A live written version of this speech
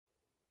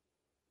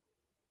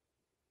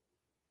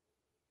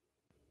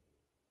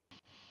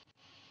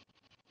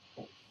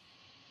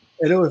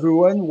Hello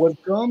everyone,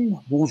 welcome,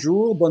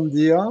 bonjour, bon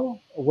dia.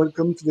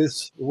 Welcome to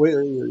this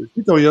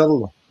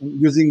tutorial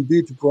using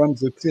B to program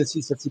the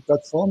CLEARSY Safety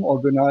Platform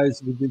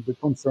organized within the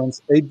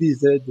conference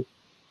ABZ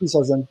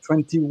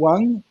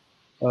 2021.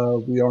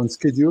 We are on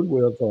schedule, we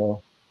have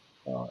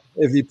a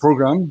heavy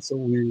program, so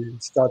we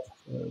start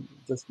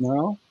just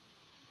now.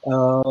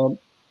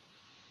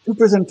 Two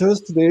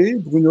presenters today,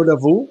 Bruno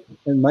Lavaux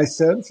and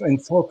myself,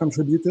 and 4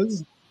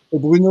 contributors.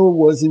 Bruno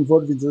was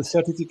involved in the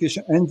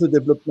certification and the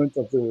development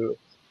of the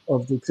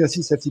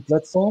CLEARSY Safety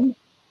Platform.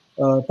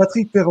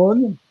 Patrick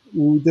Perron,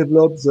 who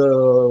developed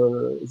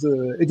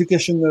the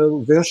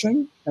educational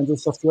version and the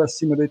software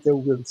simulator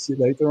we'll see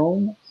later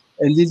on.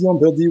 And Lilian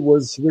Birdie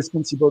was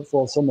responsible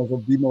for some of the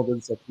B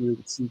models that we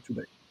will see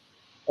today.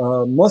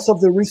 Most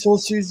of the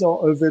resources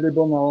are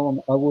available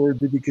on our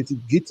dedicated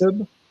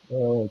GitHub,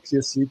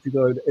 CLEARSY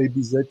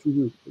ABZ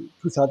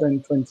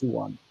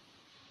 2021.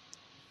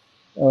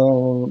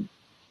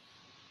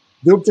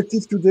 The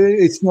objective today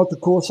is not a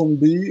course on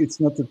B, it's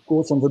not a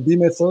course on the B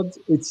method,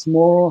 it's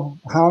more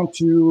how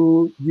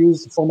to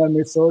use the formal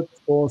method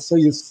for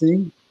serious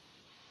things.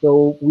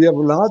 So we have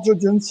a large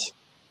audience,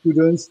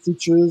 students,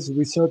 teachers,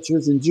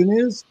 researchers,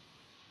 engineers,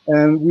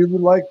 and we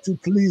would like to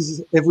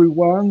please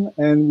everyone,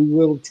 and we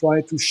will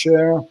try to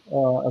share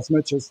as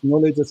much as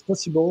knowledge as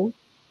possible.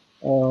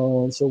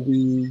 So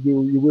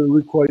you will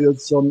require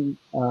some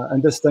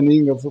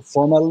understanding of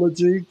formal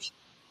logic,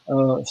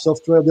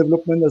 software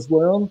development as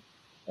well.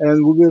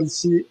 And we will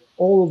see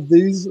all of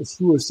these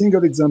through a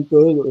single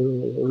example,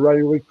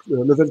 railway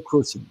level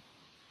crossing.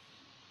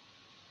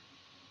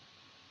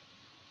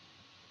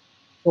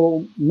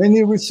 So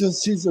many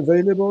resources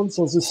available.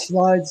 So the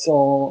slides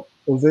are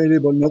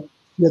available, not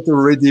yet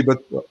already,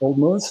 but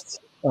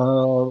almost.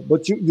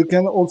 But you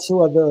can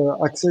also have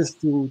access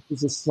to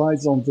the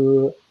slides on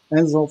the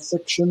hands-off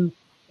section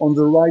on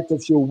the right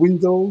of your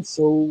window.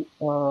 So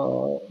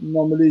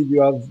normally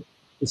you have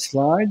a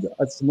slide.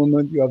 At the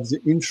moment you have the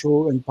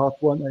intro and part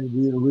 1. I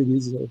will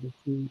release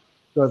the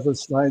other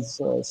slides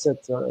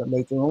set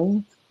later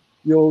on.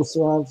 You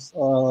also have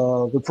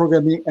the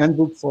programming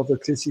handbook for the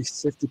CLEARSY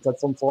Safety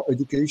Platform for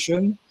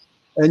education,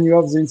 and you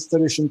have the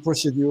installation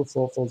procedure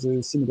for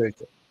the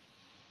simulator.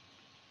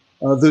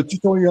 This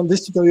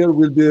tutorial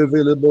will be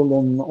available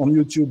on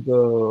YouTube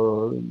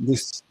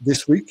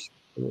this week.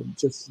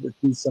 Just let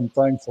me some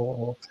time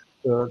for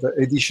the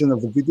edition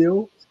of the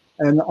video.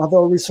 And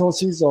other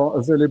resources are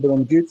available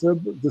on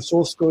GitHub, the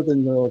source code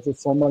and the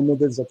formal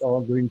models that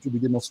are going to be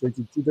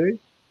demonstrated today.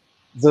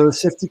 The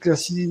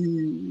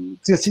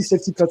CLEARSY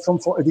Safety Platform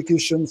for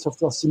Education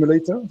software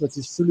simulator that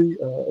is fully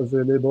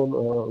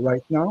available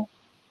right now,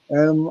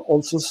 and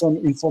also some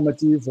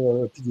informative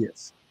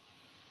PDFs.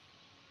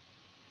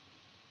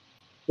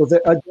 So the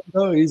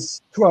agenda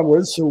is 2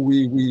 hours. So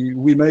we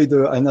made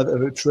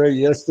another tray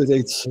yesterday.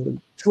 It's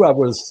 2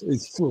 hours.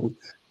 It's full.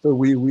 So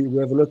we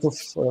have a lot of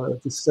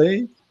to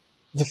say.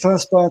 The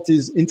first part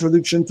is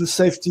introduction to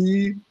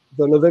safety,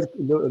 the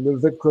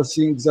level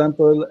crossing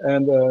example,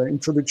 and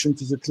introduction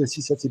to the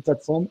CLEARSY Safety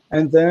Platform,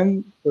 and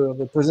then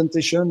the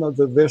presentation of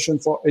the version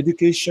for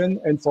education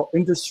and for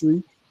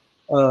industry,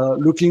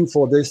 looking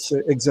for this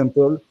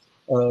example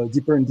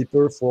deeper and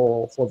deeper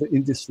for the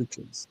industry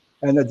case,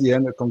 and at the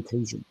end a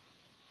conclusion.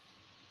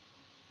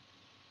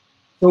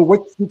 So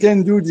what you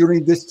can do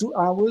during these 2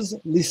 hours: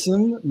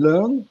 listen,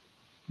 learn,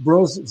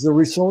 browse the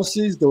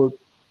resources.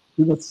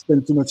 Do not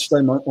spend too much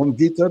time on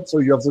GitHub. So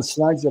you have the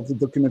slides, you have the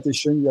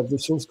documentation, you have the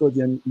source code,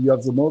 and you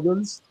have the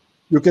models.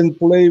 You can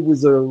play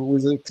with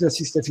the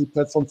CLEARSY Safety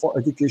Platform for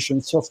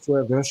Education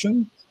software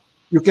version.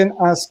 You can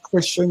ask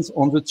questions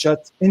on the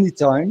chat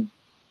anytime.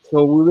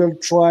 So we will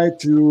try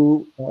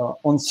to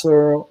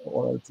answer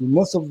to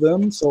most of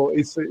them. So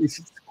if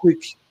it's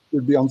quick, it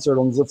will be answered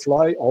on the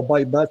fly or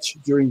by batch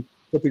during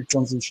topic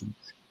transition.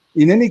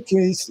 In any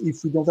case,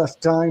 if we don't have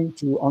time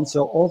to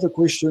answer all the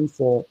questions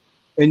for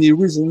any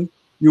reason,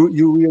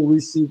 you will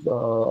receive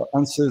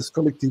answers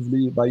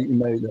collectively by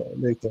email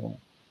later on.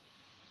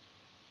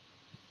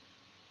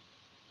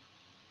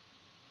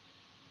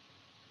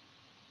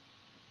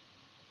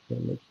 So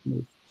let's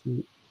move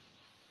to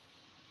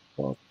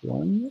part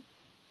 1.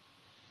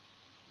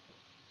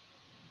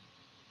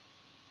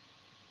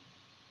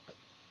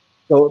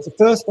 So the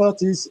first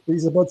part is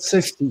about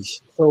safety.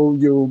 So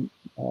you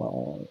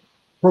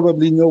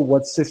probably know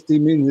what safety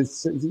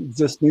means. It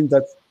just means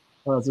that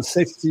the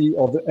safety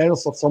or the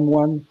health of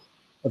someone,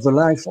 the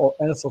life or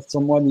health of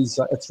someone is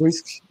at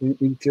risk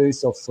in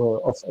case of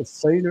a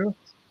failure.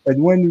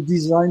 And when you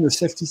design a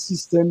safety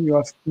system, you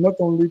have not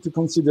only to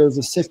consider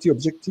the safety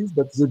objective,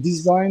 but the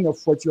design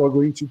of what you are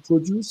going to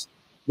produce,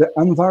 the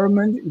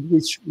environment in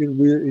which it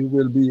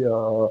will be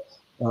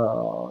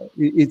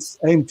it's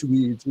aimed to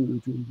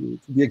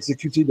be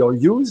executed or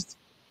used.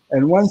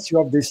 And once you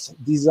have this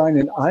design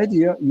and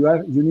idea,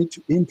 you need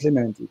to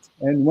implement it.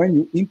 And when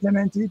you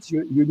implement it,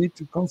 you need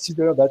to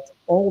consider that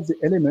all the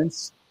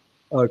elements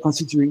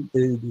constituting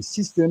the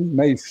system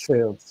may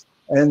fail.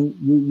 And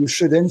you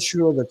should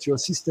ensure that your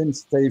system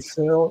stays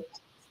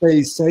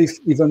safe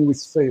even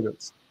with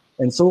failures.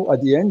 And so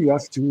at the end, you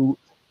have to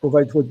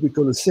provide what we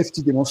call a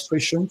safety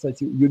demonstration, that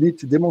you need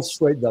to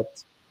demonstrate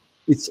that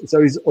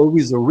there is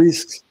always a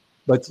risk,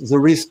 but the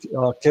risks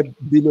are kept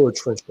below a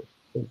threshold.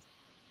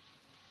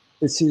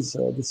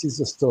 So this is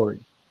the story.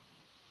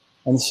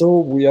 And so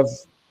we have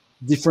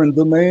different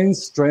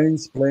domains: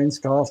 trains, planes,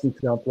 cars,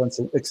 nuclear plants,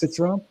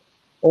 etc.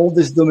 All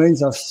these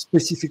domains have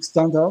specific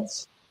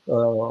standards,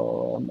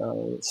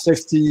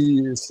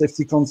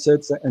 safety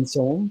concepts, and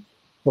so on.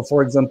 So,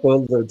 for example,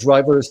 the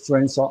driverless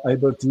trains are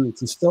able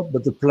to stop,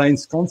 but the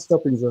planes can't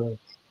stop in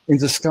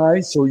the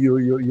sky. So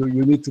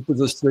you need to put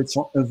the straits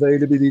on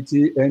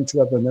availability and to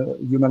have a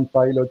human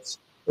pilot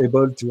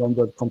able to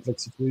handle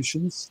complex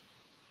situations.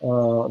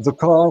 The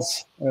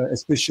cars,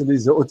 especially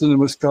the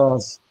autonomous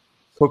cars,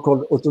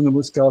 so-called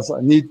autonomous cars,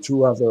 need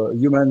to have a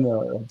human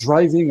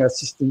driving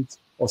assistant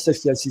or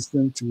safety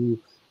assistant to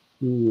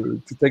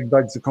take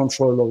back the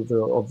control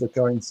of the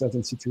car in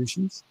certain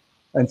situations,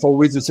 and for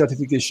which the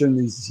certification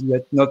is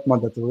yet not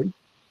mandatory.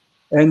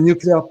 And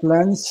nuclear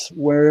plants,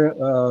 where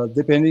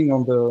depending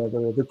on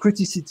the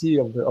criticity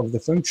of the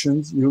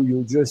functions,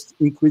 you just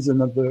increase the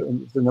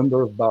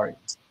number of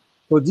barriers.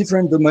 So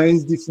different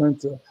domains,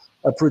 different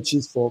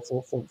approaches for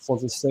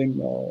the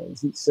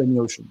same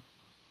notion.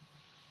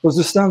 So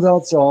the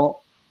standards are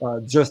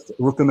just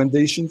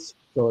recommendations.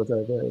 So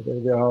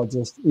they are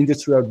just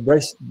industrial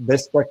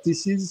best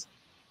practices.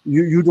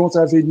 You don't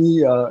have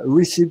any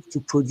receipt to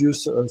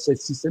produce a safe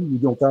system. You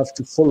don't have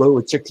to follow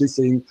a checklist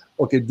saying,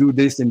 okay, do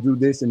this and do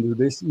this and do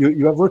this.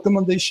 You have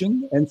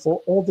recommendation, and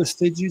for all the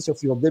stages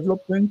of your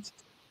development,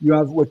 you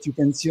have what you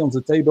can see on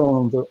the table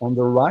on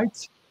the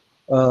right.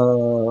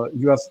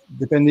 You have,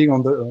 depending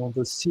on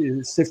the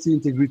safety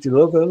integrity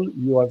level,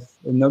 you have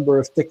a number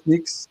of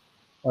techniques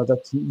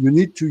that you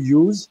need to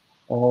use.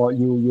 Or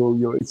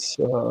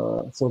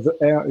so the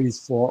R is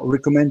for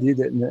recommended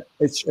and the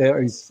HR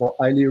is for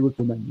highly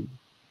recommended.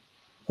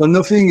 So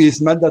nothing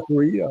is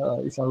mandatory,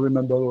 if I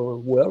remember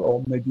well,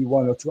 or maybe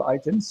one or two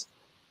items.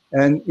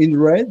 And in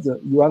red,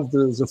 you have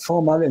the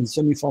formal and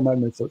semi-formal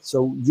methods.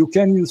 So you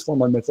can use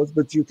formal methods,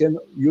 but you can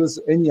use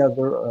any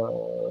other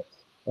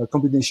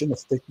combination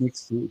of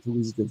techniques to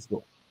reach this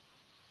goal.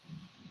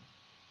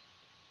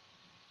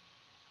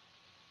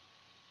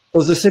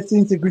 So the safety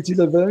integrity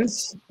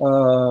levels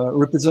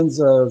represents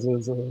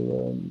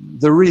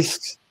the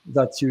risk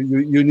that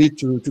you need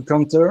to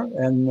counter.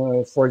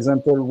 And for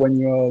example, when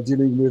you're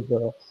dealing with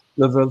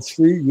level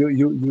 3,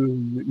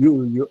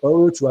 you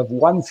owe to have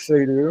one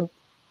failure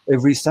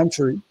every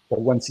century for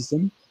one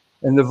system,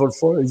 and level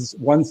 4 is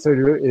one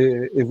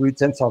failure every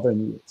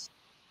 10,000 years.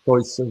 So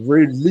it's a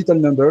very little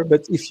number,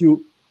 but if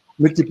you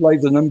multiply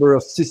the number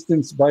of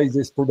systems by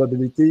this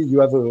probability, you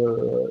have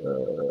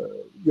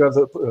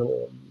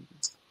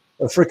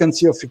a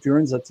frequency of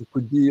occurrence that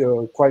could be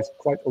quite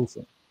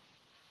often.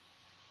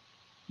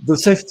 The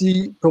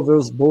safety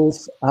covers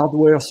both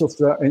hardware,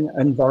 software, and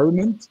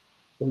environment.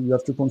 So you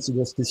have to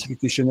consider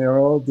specification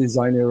errors,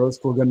 design errors,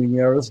 programming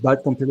errors,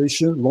 bad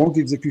compilation, wrong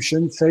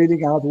execution,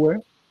 failing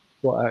hardware.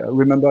 So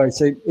remember I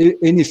said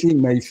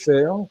anything may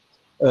fail,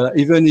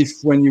 even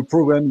if when you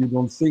program, you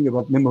don't think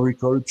about memory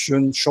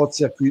corruption, short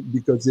circuit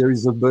because there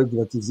is a bug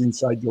that is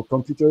inside your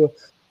computer,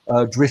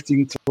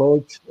 drifting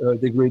clock,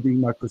 degrading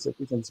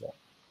microcircuit, and so on.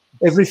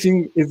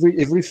 Everything,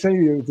 every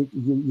failure that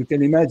you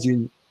can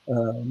imagine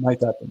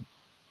might happen.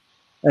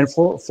 And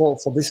for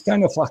this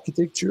kind of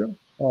architecture,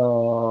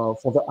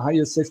 for the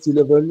highest safety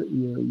level,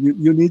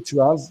 you need to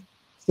have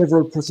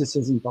several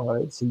processes in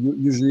parallel. So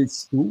usually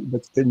it's 2,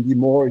 but it can be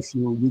more if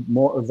you need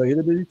more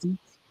availability.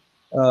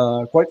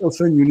 Quite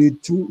often you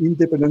need 2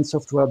 independent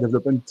software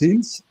development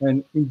teams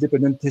and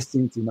independent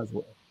testing team as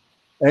well.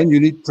 And you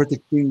need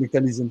protecting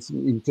mechanisms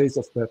in case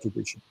of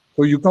perturbation.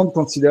 So you can't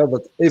consider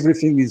that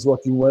everything is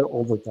working well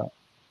all the time.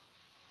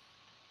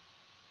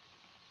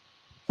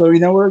 So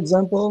in our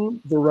example,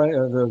 the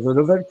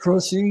level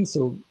crossing,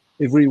 so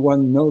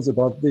everyone knows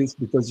about this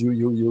because you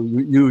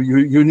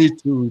need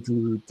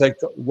to take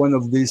one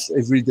of these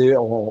every day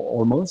or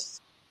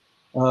almost.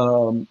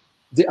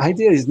 The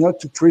idea is not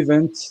to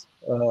prevent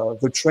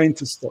the train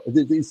to stop.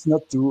 It's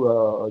not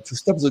to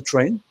stop the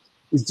train.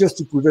 It's just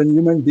to prevent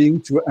human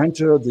beings to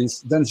enter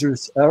this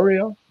dangerous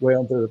area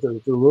where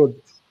the road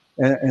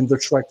and the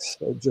tracks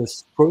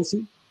just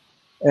crossing.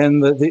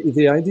 And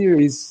the idea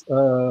is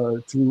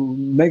to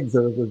make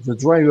the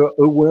driver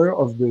aware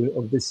of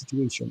the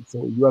situation.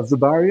 So you have the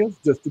barriers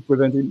just to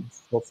prevent him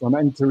from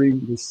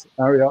entering this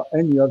area,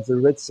 and you have the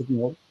red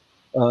signal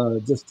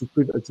just to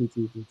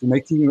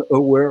make him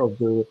aware of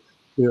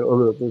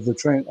the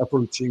train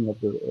approaching of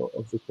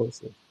the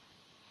crosswalk.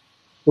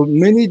 So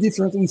many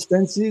different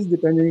instances,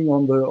 depending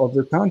on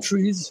the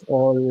countries,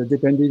 or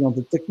depending on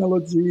the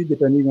technology,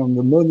 depending on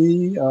the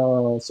money.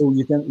 So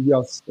you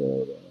have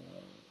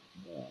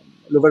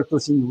level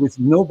crossing with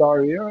no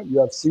barrier. You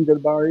have single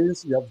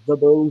barriers. You have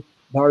double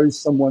barriers.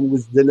 Someone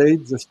with delay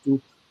just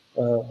to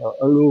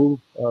allow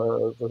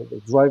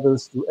the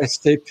drivers to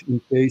escape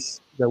in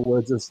case they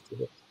were just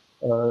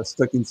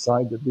stuck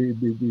inside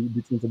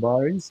between the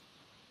barriers.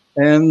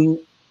 And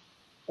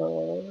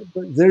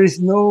there is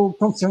no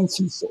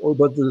consensus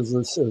about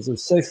the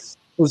safe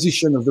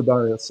position of the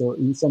barrier. So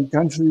in some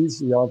countries,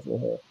 you have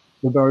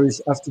the barriers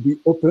have to be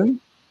open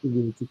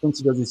to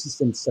consider the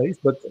system safe,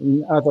 but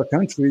in other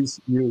countries,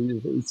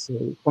 it's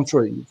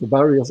contrary. The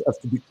barriers have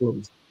to be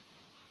closed.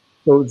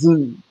 So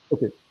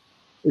okay,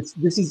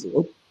 this is,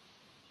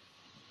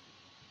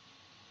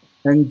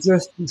 and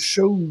just to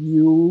show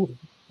you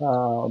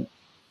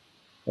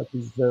that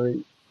is very.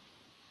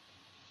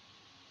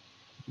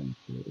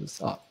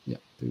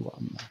 Yeah, the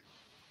one.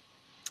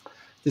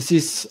 This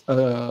is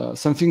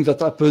something that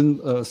happened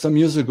some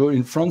years ago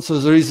in France. So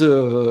there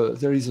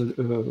is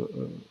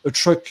a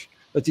truck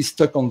that is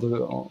stuck on the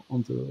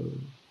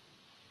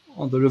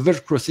level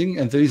crossing,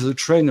 and there is a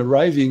train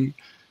arriving,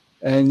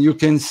 and you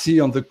can see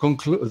on the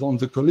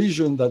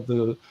collision that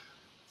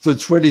the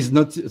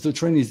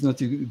train is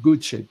not in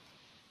good shape.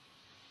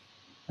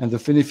 And the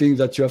funny thing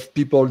that you have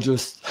people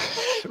just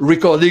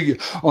recording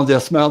on their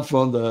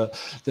smartphone,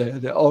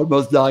 they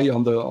almost die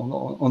on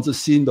the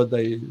scene, but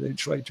they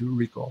try to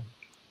record.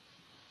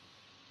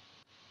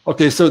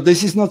 Okay, so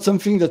this is not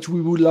something that we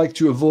would like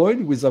to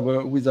avoid with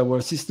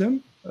our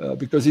system,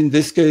 because in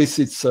this case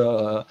it's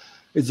a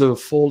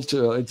fault,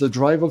 it's a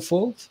driver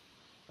fault.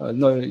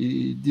 No,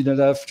 he didn't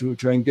have to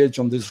engage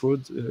on this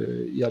road.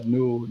 He had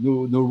no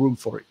room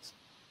for it.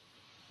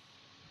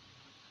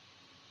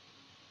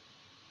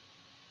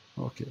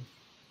 Okay.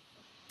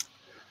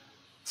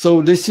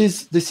 So this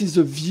is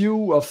a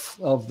view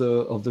of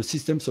the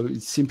system. So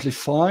it's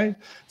simplified.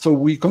 So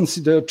we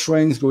consider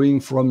trains going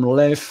from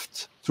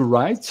left to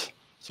right.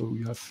 So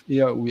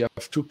we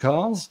have two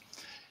cars,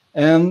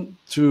 and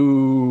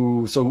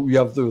so we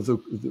have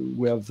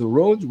the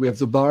road, we have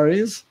the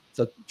barriers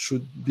that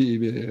should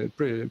be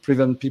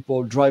prevent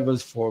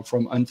drivers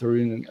from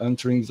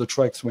entering the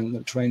tracks when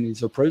the train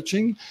is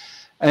approaching,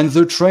 and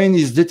the train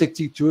is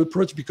detected to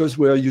approach because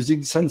we are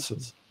using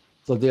sensors.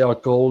 So they are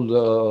called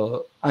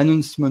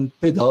announcement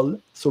pedal.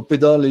 So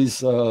pedal is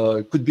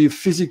could be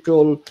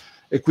physical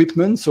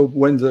equipment. So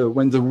when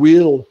the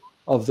wheel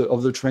of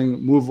the train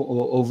move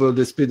over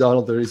this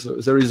pedal, there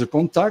is a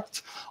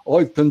contact,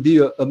 or it can be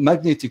a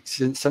magnetic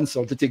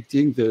sensor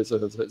detecting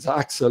the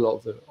axle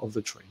of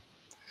the train.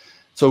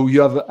 So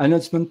you have an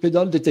announcement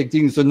pedal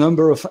detecting the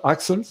number of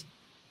axles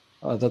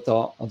that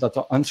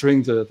are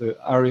entering the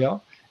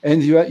area,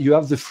 and you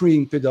have the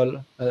freeing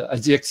pedal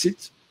at the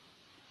exit.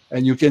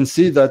 And you can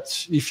see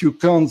that if you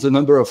count the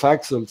number of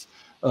axles,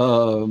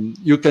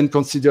 you can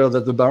consider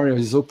that the barrier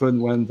is open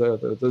when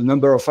the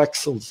number of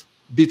axles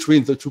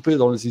between the two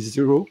pedals is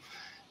 0,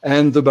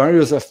 and the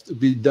barriers have to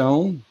be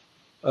down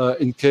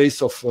in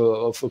case of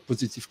a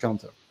positive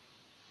counter.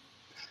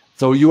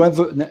 So you have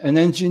an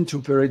engine to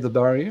operate the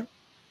barrier,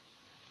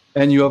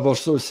 and you have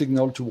also a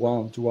signal to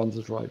warn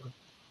the driver.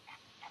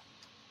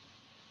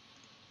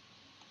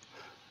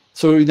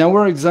 So in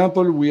our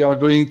example, we are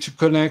going to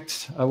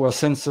connect our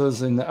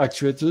sensors and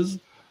actuators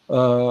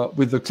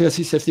with the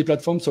CLEARSY Safety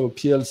Platform, so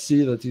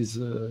PLC that is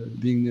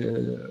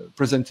being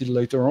presented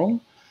later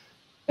on.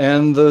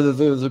 And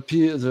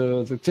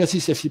the CLEARSY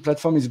Safety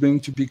Platform is going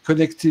to be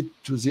connected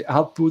to the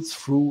outputs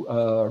through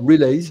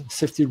relays,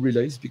 safety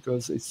relays,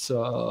 because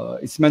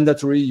it's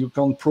mandatory. You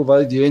can't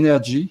provide the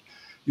energy.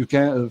 You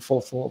can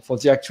for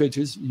the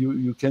actuators.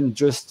 You can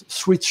just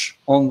switch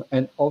on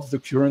and off the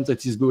current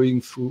that is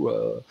going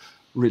through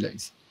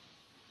relays.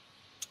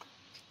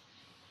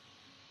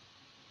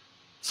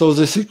 So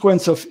the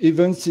sequence of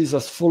events is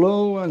as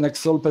follows. An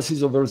axle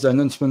passes over the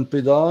announcement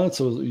pedal.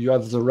 So you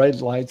have the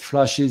red light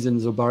flashes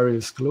and the barrier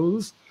is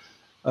closed.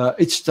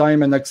 Each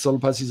time an axle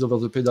passes over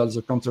the pedal,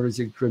 the counter is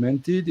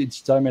incremented.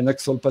 Each time an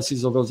axle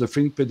passes over the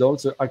freeing pedal,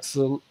 the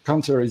axle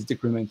counter is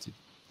decremented.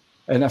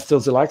 And after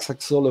the last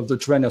axle of the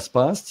train has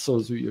passed, so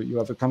you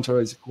have a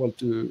counter is equal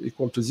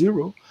to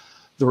 0,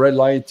 the red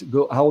light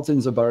go out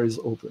and the barrier is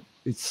open.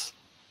 It's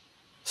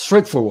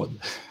straightforward.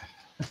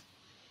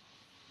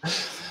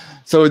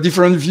 So a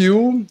different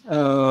view,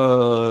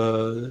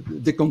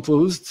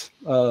 decomposed.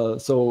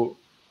 So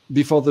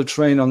before the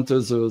train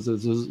enters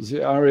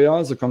the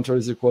area, the counter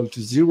is equal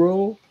to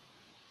 0.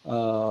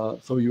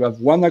 So you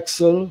have one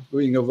axle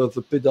going over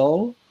the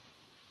pedal.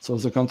 So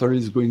the counter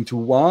is going to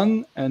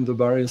 1, and the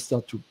barriers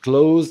start to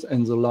close,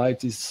 and the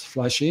light is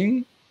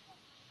flashing.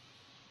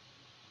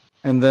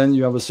 And then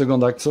you have a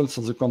second axle,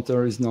 so the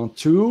counter is now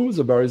 2,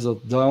 the barriers are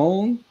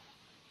down.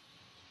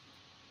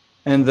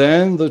 And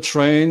then the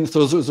train,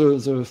 so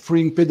the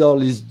freeing pedal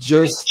is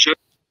just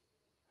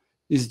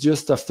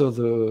after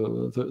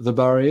the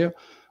barrier,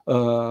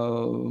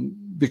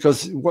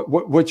 because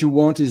what you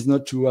want is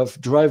not to have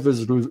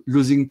drivers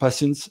losing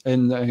patience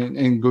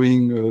and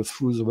going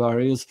through the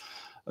barriers,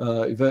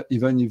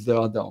 even if they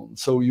are down.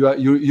 So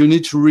you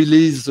need to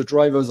release the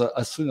drivers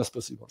as soon as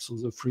possible. So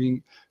the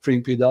freeing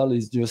pedal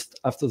is just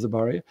after the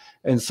barrier.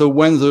 And so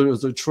when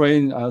the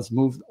train has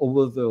moved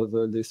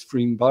over this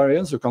freeing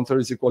barrier, the counter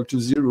is equal to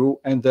 0,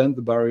 and then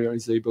the barrier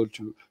is able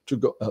to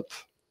go up.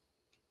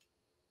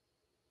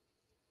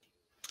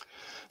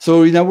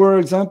 So in our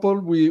example,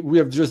 we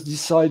have just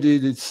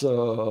decided it's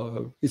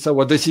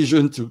our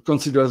decision to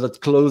consider that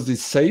closed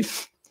is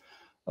safe.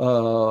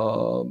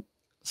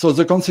 So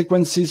the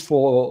consequences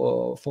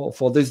for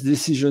these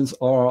decisions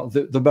are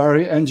the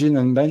barrier engine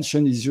I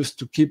mentioned is used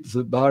to keep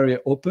the barrier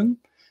open.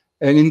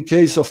 And in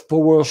case of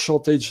power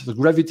shortage, the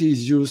gravity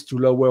is used to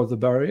lower the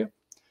barrier.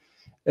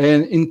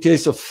 And in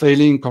case of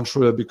failing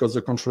controller, because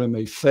the controller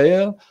may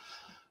fail,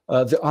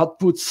 the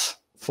outputs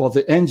for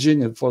the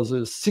engine and for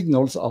the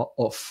signals are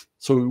off.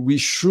 So we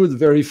should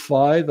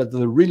verify that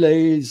the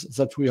relays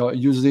that we are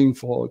using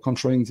for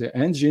controlling the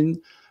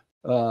engine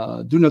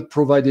do not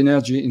provide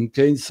energy in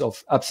case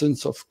of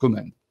absence of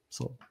command.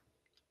 So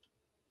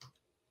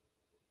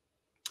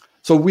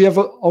we have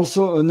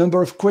also a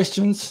number of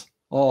questions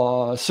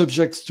or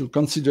subjects to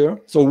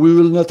consider. So we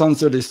will not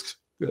answer this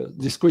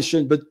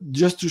question, but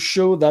just to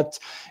show that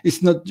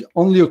it's not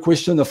only a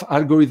question of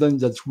algorithm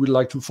that we'd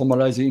like to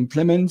formalize and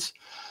implement.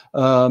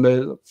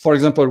 For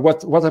example,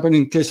 what happened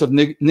in case of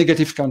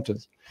negative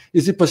counters?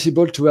 Is it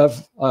possible to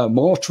have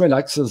more train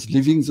access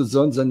leaving the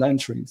zone than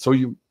entering? So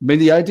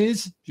many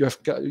ideas.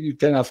 You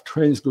can have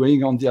trains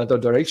going on the other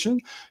direction.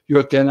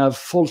 You can have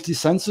faulty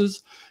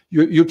sensors.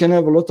 You can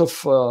have a lot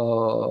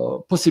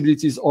of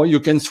possibilities, or you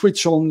can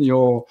switch on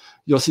your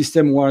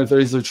system while there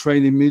is a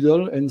train in the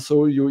middle, and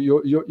so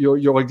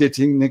you're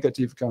getting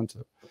negative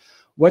counter.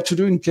 What to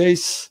do in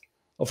case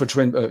of a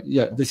train?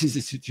 Yeah, this is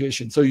the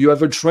situation. So you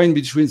have a train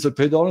between the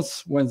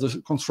pedals when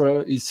the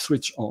controller is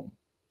switched on.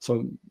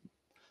 So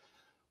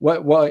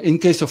in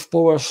case of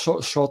power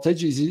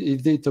shortage, is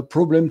it a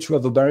problem to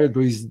have a barrier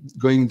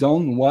going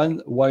down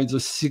while the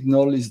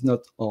signal is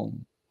not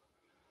on?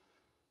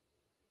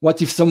 What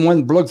if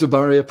someone blocks the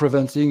barrier,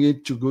 preventing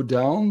it to go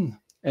down?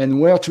 And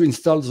where to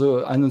install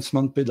the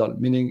announcement pedal,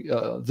 meaning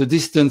the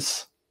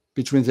distance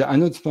between the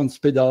announcement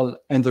pedal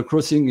and the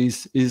crossing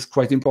is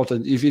quite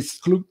important. If it's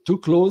too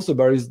close, the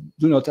barriers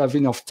do not have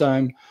enough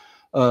time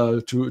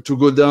to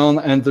go down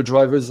and the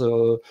drivers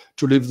to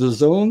leave the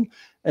zone.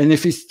 And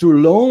if it's too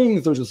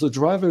long, the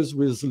drivers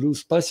will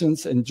lose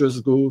patience and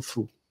just go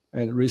through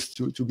and risk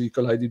to be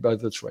collided by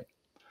the train.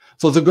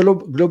 So the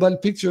global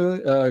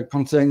picture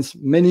contains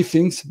many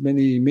things,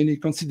 many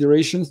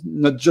considerations,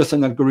 not just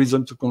an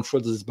algorithm to control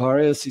this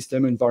barrier,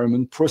 system,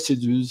 environment,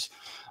 procedures,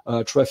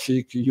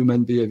 traffic,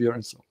 human behavior,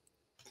 and so on.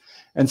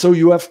 And so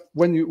you have,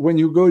 when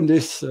you go in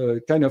this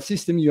kind of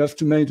system, you have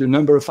to make a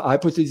number of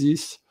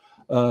hypotheses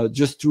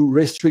just to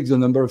restrict the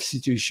number of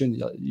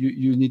situations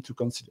you need to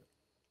consider.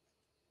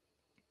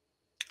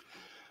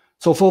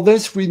 So for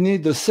this, we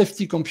need a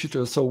safety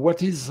computer. So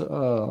what is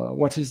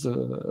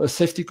a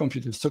safety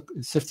computer? So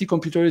a safety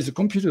computer is a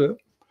computer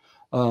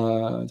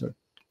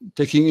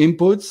taking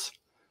inputs,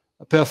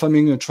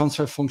 performing a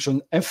transfer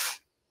function F,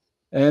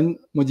 and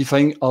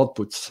modifying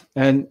outputs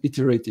and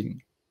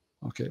iterating.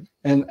 Okay,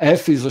 and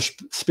F is a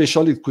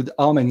special; it could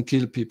harm and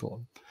kill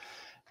people.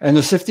 And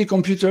a safety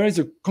computer is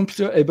a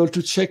computer able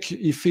to check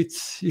if it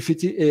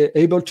is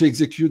able to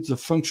execute the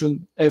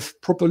function F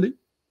properly.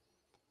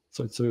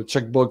 So it's a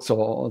checkbox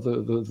or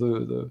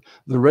the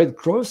red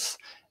cross,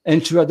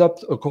 and to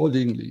adapt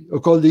accordingly.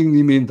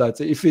 Accordingly means that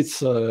if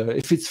it's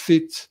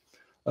fit,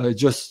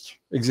 just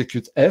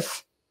execute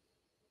F,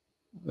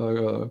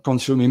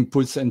 consume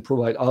inputs and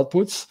provide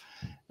outputs,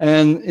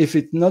 and if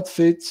it's not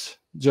fit,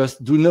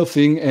 just do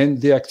nothing and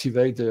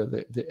deactivate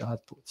the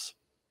outputs.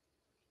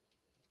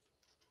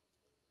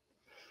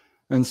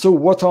 And so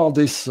what are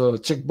these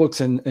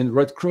checkbox and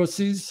red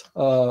crosses?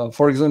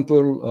 For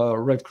example,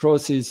 red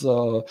cross is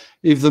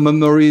if the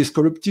memory is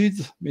corrupted,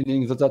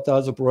 meaning the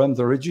data, the program,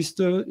 the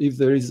register, if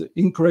there is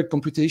incorrect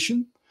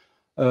computation,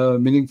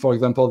 meaning, for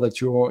example,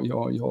 that your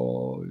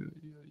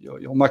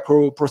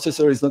macro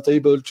processor is not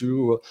able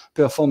to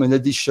perform an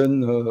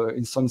addition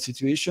in some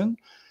situation.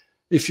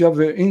 If you have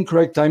an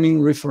incorrect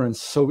timing reference,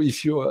 so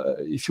if you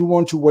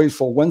want to wait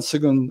for 1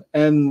 second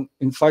and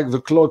in fact the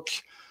clock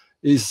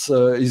is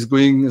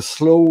going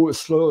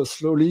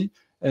slowly,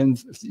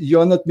 and you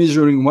are not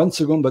measuring 1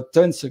 second but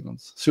 10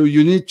 seconds. So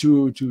you need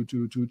to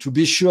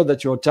be sure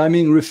that your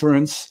timing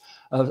reference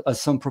has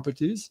some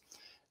properties.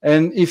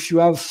 And if you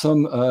have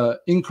some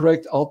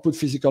incorrect output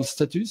physical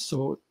status,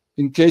 so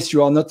in case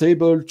you are not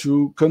able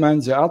to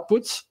command the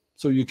outputs,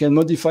 so you can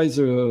modify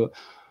a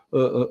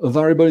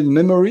variable in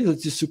memory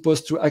that is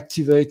supposed to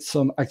activate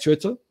some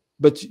actuator,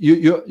 but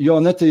you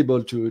are not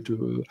able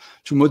to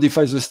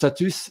modify the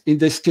status. In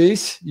this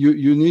case,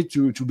 you need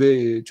to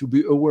be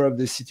aware of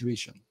the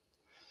situation.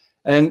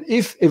 And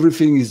if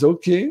everything is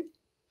okay,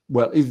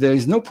 well, if there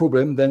is no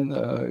problem, then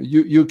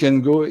you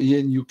can go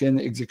and you can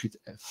execute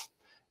F.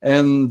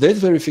 And that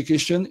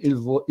verification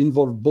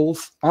involves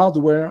both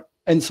hardware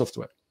and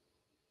software.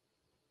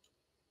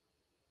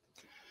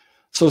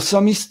 So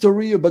some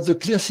history about the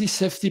CLEARSY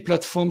Safety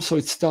Platform. So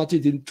it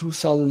started in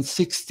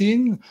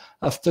 2016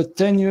 after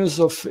 10 years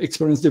of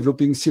experience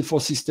developing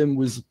C4 system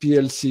with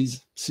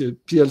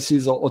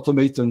PLCs or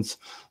automatons.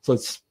 So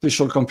it's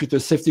special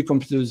computers, safety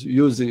computers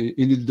used in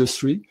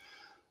industry.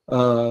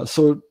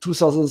 So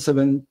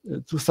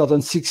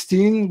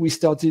 2016, we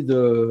started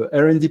a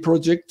R&D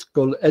project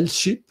called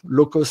L-Ship,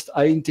 low-cost,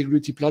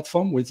 high-integrity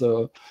platform. It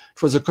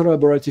was a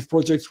collaborative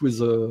project with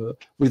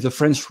the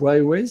French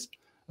Railways,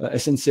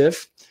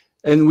 SNCF.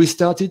 And we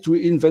started to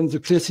invent the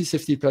CLEARSY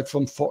Safety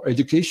Platform for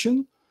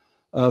education.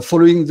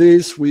 Following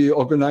this, we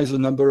organized a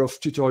number of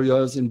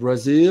tutorials in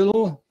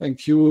Brazil.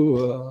 Thank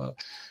you,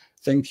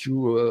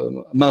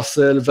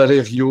 Marcel,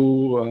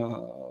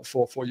 Valerio,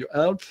 for your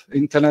help.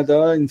 In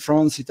Canada, in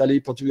France, Italy,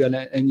 Portugal,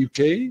 and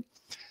UK.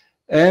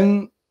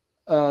 And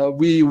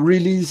we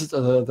released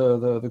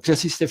the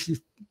CLEARSY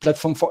Safety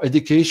Platform for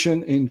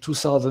education in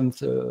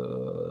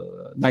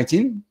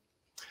 2019.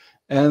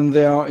 And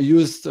they are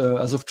used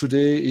as of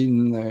today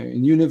in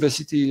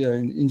university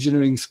and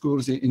engineering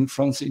schools in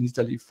France and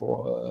Italy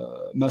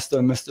for master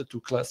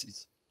 2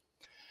 classes.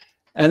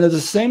 And at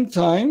the same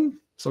time,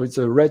 so it's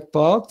a red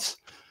part,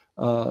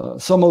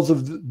 some of the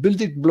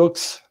building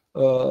blocks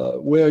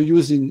were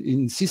used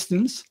in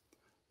systems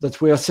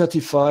that were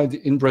certified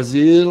in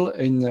Brazil,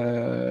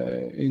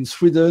 in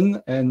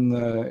Sweden, and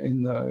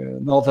in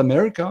North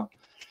America.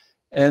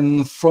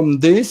 And from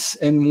this,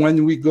 and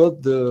when we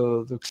got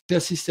the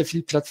CLEARSY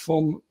Safety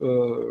Platform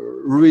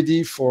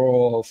ready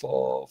for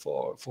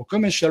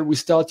commercial, we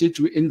started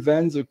to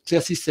invent the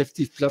CLEARSY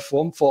Safety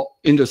Platform for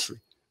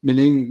industry,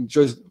 meaning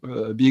just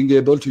being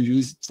able to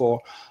use it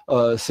for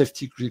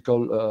safety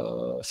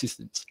critical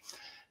systems.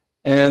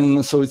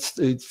 And so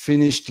it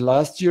finished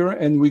last year,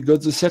 and we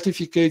got the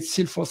certificate,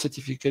 SIL4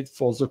 certificate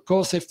for the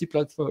core safety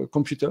platform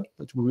computer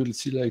that we will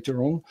see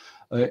later on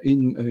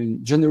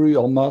in January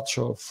or March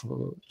of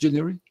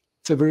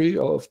February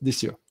of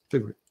this year,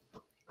 February.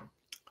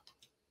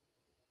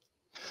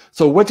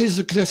 So what is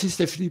the CLEARSY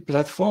Safety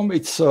Platform?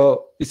 It's a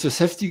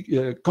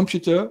safety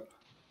computer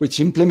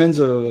which implements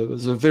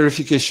the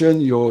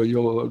verification,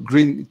 your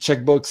green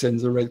checkbox and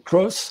the red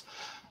cross.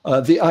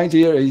 The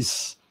idea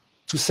is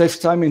to save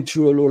time and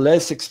to allow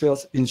less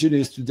experts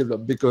engineers to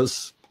develop,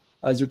 because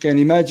as you can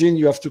imagine,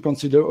 you have to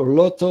consider a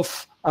lot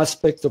of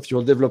aspects of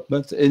your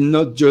development and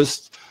not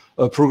just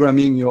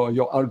programming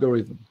your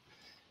algorithm.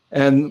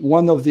 And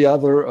one of the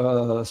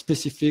other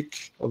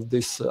specific of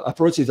this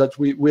approach is that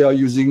we are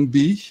using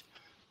B,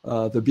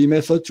 the B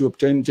method, to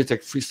obtain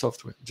defect-free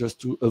software,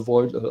 just to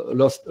avoid a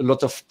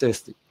lot of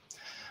testing.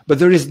 But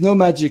there is no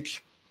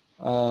magic.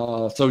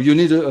 So you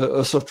need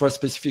a software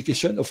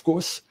specification, of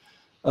course.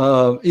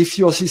 If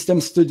your system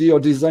study or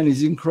design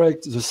is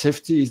incorrect, the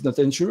safety is not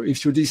ensured.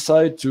 If you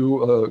decide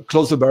to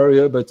close the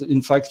barrier, but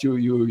in fact you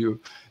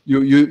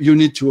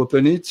need to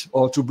open it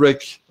or to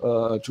break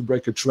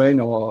a train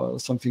or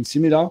something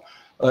similar,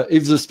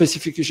 if the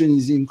specification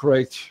is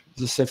incorrect,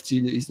 the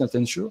safety is not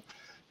ensured.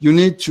 You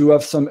need to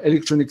have some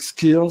electronic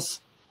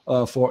skills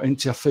for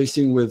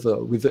interfacing with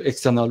the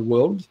external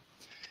world.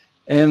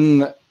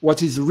 And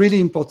what is really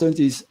important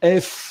is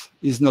F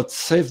is not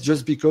safe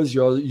just because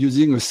you are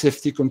using a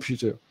safety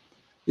computer.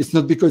 It's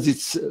not because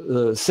it's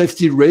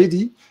safety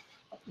ready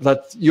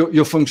that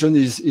your function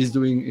is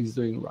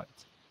doing right.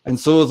 And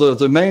so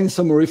the main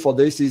summary for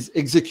this is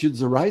execute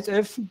the right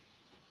F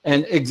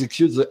and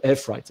execute the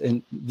F right.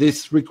 And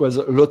this requires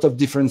a lot of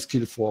different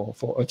skills for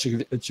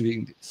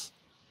achieving this.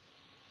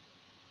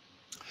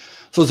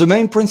 So the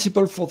main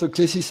principle for the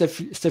CLEARSY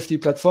Safety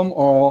Platform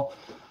are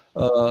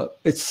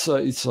F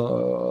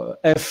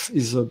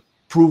is a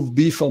proof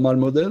B formal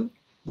model.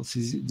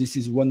 This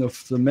is one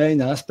of the main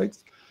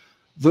aspects.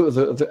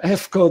 The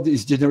F code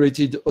is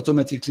generated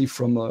automatically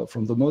from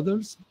the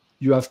models.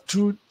 You have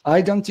two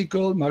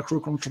identical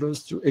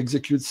microcontrollers to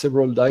execute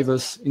several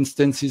diverse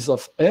instances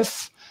of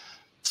F.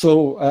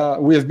 So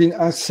we have been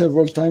asked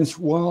several times,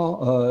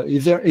 well,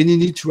 is there any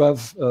need to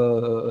have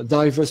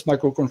diverse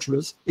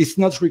microcontrollers? It's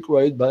not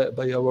required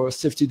by our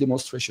safety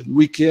demonstration.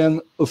 We can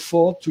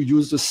afford to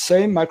use the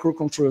same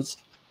microcontrollers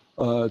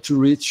to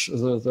reach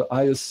the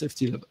highest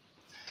safety level.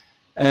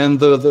 And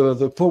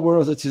the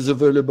power that is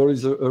available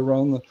is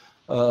around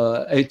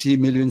 80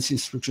 million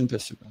instructions per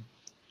second.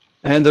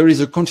 And there is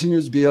a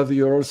continuous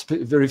behavioral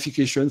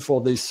verification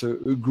for this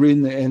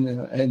green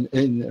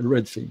and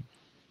red thing.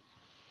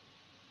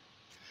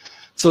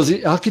 So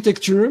the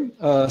architecture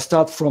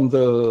starts from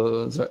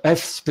the F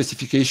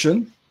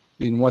specification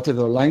in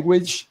whatever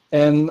language,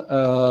 and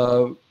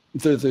the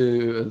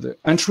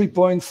entry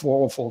point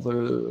for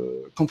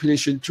the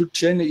compilation truth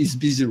chain is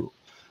B0.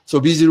 So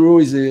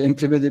B0 is the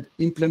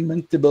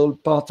implementable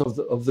part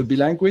of the B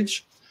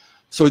language.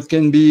 So it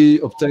can be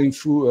obtained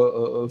through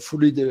a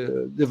fully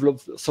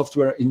developed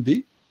software in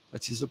B.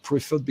 That is a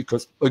preferred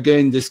because, again,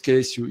 in this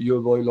case, you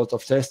avoid a lot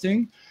of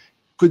testing.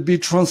 Could be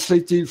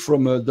translated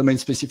from a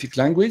domain-specific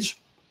language.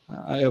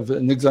 I have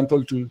an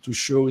example to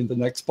show in the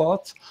next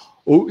part.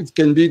 Or it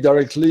can be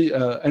directly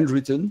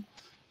handwritten,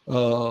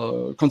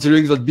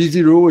 considering that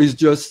B0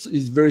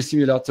 is very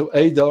similar to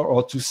ADA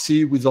or to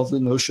C without the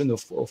notion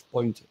of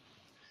pointer.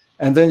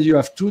 And then you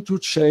have two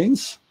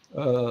chains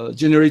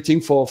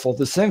generating for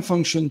the same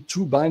function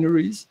two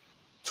binaries,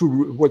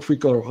 to what we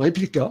call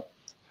replica,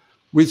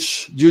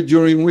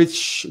 during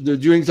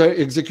their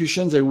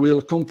execution they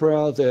will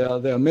compare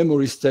their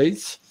memory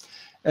states,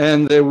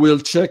 and they will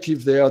check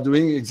if they are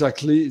doing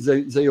exactly,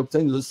 they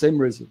obtain the same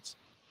results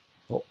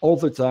all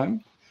the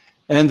time,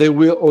 and they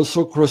will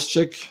also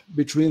cross-check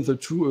between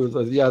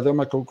the other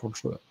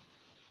microcontroller.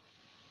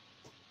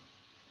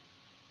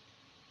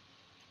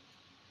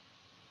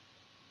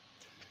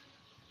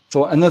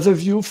 So another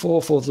view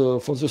for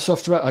the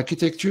software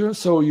architecture.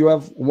 So you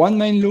have one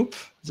main loop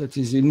that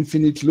is an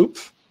infinite loop,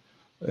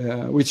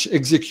 which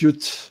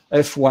executes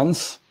F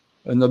once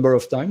a number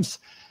of times.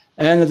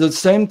 And at the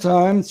same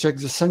time, check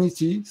the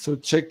sanity. So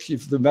check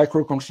if the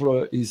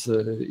microcontroller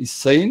is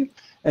sane,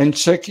 and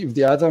check if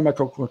the other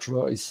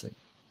microcontroller is sane.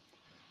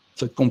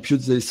 So it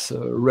computes this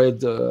red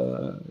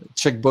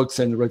checkbox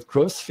and red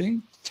cross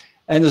thing.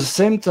 And at the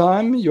same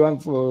time, you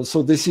have,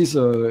 so this is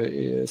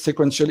a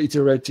sequential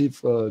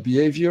iterative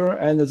behavior.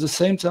 And at the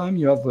same time,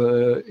 you have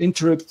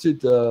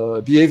interrupted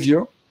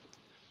behavior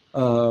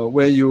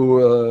where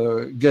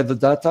you get the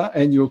data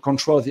and you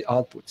control the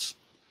outputs.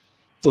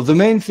 So the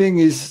main thing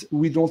is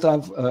we don't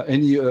have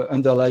any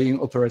underlying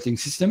operating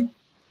system.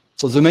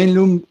 So the main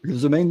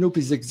loop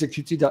is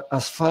executed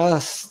as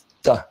fast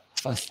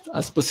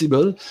as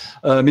possible,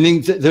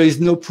 meaning there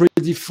is no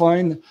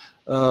predefined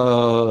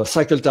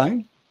cycle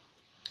time.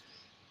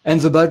 And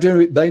the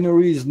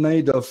binary is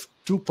made of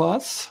two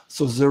parts.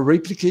 So the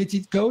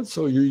replicated code,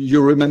 so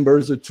you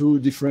remember the two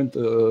different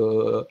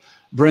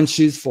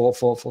branches for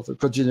the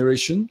code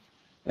generation.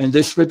 And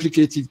this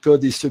replicated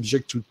code is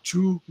subject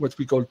to what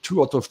we call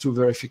 2 out of 2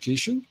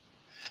 verification,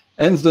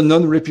 and the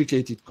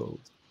non-replicated code.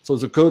 So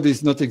the code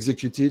is not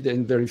executed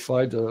and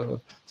verified the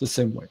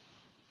same way.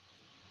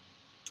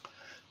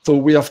 So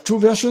we have two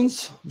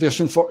versions,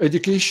 version for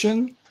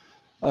education.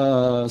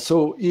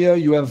 So here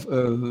you have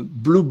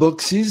blue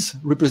boxes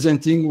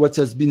representing what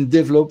has been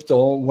developed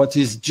or what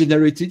is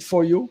generated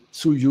for you.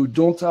 So you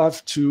don't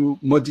have to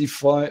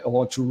modify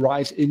or to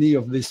write any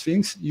of these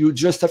things. You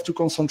just have to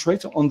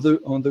concentrate on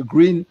the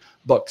green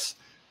box.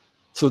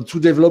 So to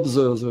develop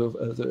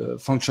the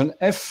function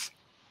f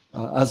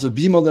as a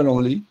B model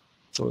only,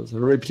 so the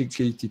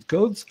replicated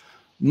codes,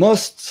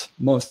 most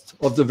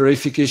of the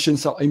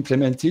verifications are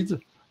implemented.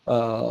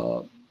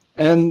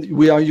 And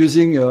we are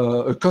using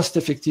a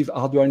cost-effective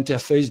hardware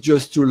interface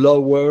just to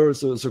lower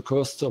the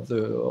cost of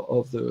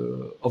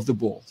the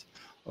board,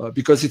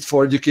 because it's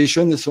for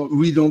education. So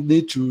we don't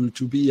need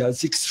to be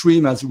as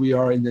extreme as we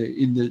are in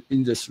the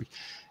industry.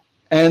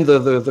 And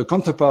the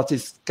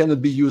counterparties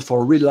cannot be used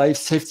for real-life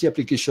safety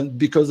application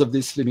because of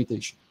this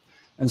limitation.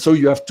 And so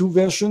you have two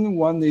versions.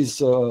 One is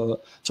so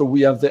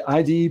we have the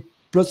IDE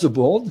plus the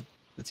board.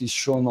 That is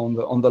shown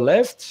on the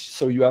left.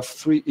 So you have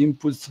 3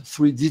 inputs,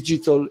 3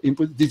 digital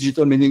inputs.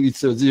 Digital meaning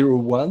it's a 0,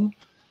 1.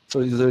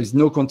 So there is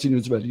no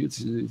continuous value. It's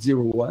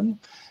 0, 1,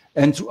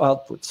 and 2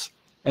 outputs.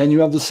 And you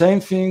have the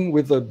same thing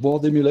with the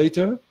board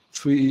emulator,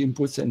 3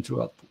 inputs and 2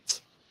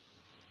 outputs.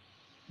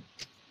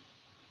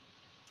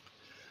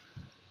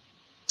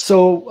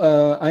 So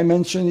I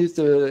mentioned it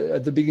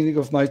at the beginning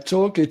of my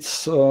talk.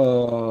 It's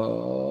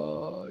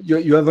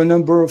you have a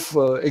number of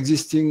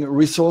existing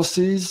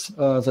resources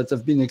that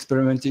have been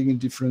experimenting in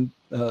different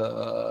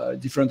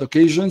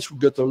occasions. We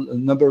got a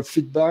number of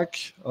feedback.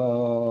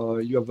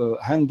 You have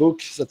a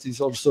handbook that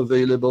is also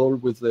available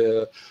with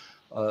the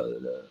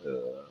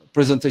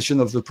presentation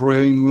of the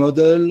programming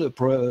model,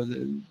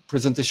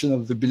 presentation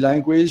of the B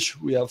language.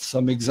 We have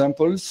some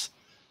examples.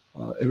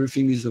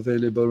 Everything is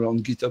available on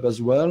GitHub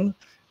as well.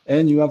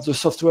 And you have the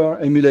software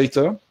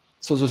emulator.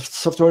 So the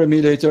software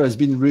emulator has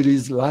been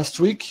released last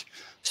week.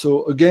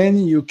 So again,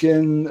 you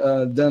can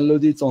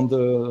download it on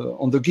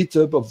the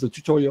GitHub of the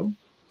tutorial.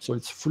 So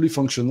it's fully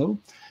functional.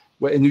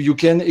 And you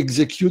can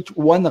execute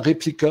one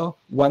replica,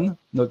 one,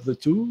 not the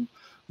two.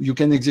 You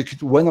can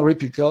execute one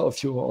replica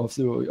of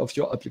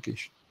your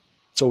application.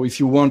 So if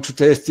you want to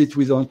test it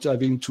without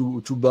having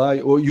to buy,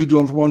 or you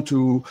don't want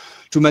to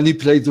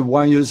manipulate the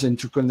wires and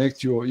to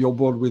connect your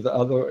board with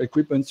other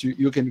equipment,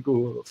 you can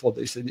go for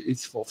this, and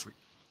it's for free.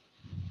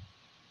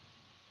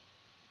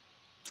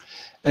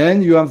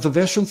 And you have the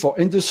version for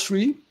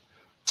industry.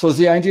 So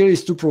the idea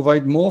is to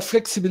provide more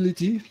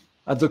flexibility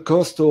at the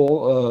cost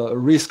or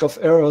risk of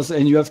errors,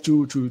 and you have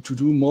to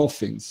do more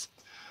things.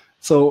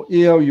 So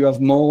here you have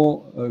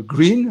more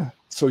green.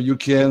 So you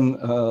can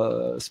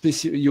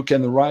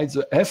write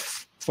the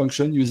F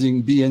function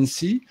using B and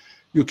C.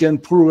 You can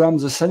program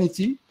the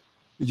sanity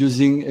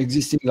using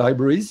existing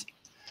libraries.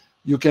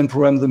 You can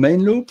program the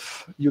main loop.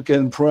 You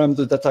can program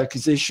the data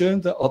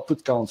acquisition, the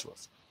output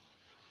counters.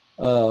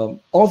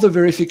 All the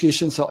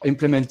verifications are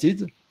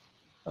implemented,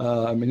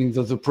 meaning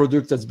that the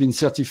product has been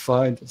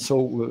certified.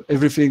 So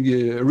everything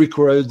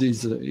required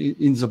is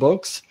in the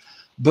box.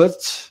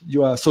 But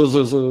you are, so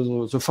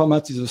the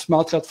format is a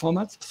smart card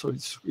format, so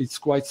it's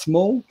quite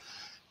small,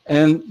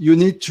 and you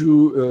need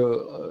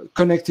to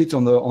connect it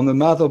on the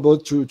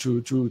motherboard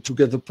to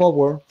get the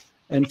power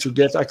and to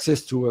get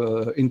access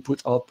to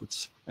input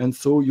outputs. And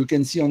so you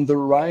can see on the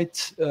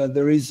right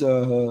there is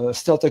a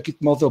starter kit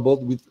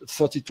motherboard with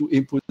 32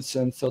 inputs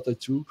and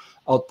 32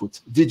 outputs,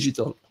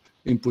 digital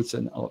inputs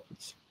and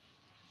outputs.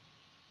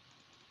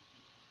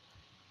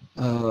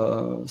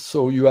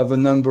 So you have a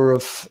number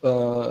of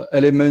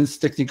elements,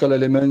 technical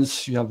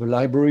elements. You have a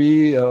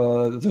library.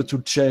 The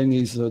toolchain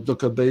is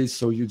Docker-based,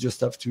 so you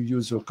just have to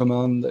use a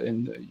command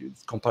and it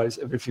compiles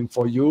everything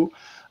for you.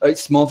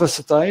 It's more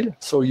versatile,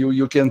 so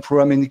you can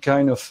program any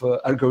kind of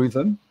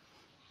algorithm.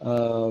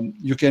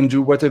 You can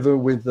do whatever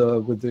with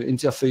the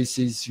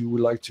interfaces you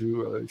would like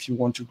to. If you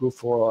want to go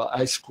for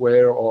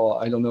I2,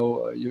 or I don't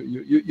know,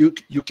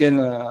 you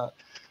can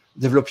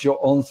develop your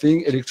own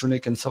thing,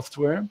 electronic and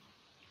software.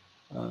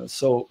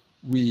 So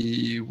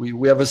we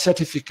have a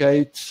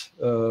certificate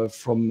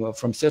from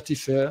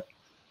Certifair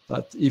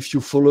that if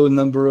you follow a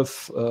number of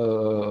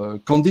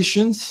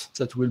conditions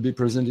that will be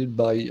presented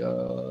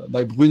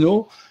by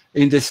Bruno,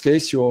 in this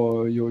case,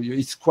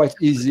 it's quite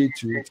easy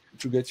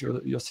to get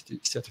your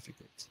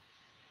certificate.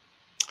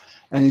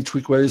 And it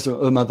requires a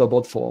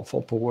motherboard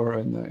for power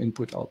and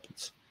input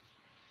outputs.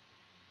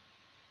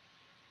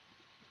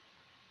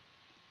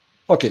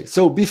 Okay,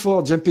 so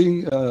before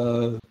jumping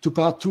to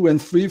part 2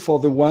 and 3 for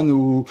the one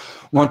who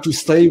want to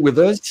stay with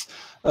us,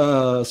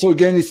 so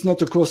again, it's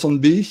not a course on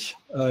B,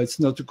 it's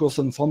not a course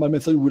on formal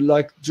method. We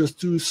like just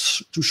to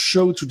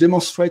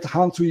demonstrate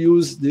how to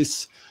use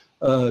these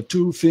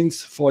two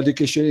things for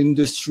education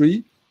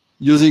industry,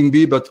 using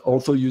B, but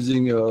also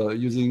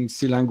using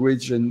C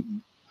language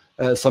and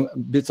some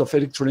bits of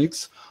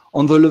electronics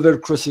on the level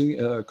crossing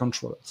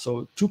controller.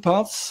 So 2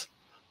 parts.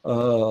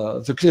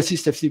 The CLEARSY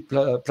Safety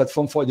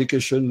Platform for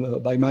education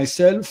by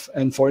myself,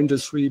 and for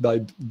industry by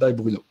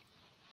Bruno.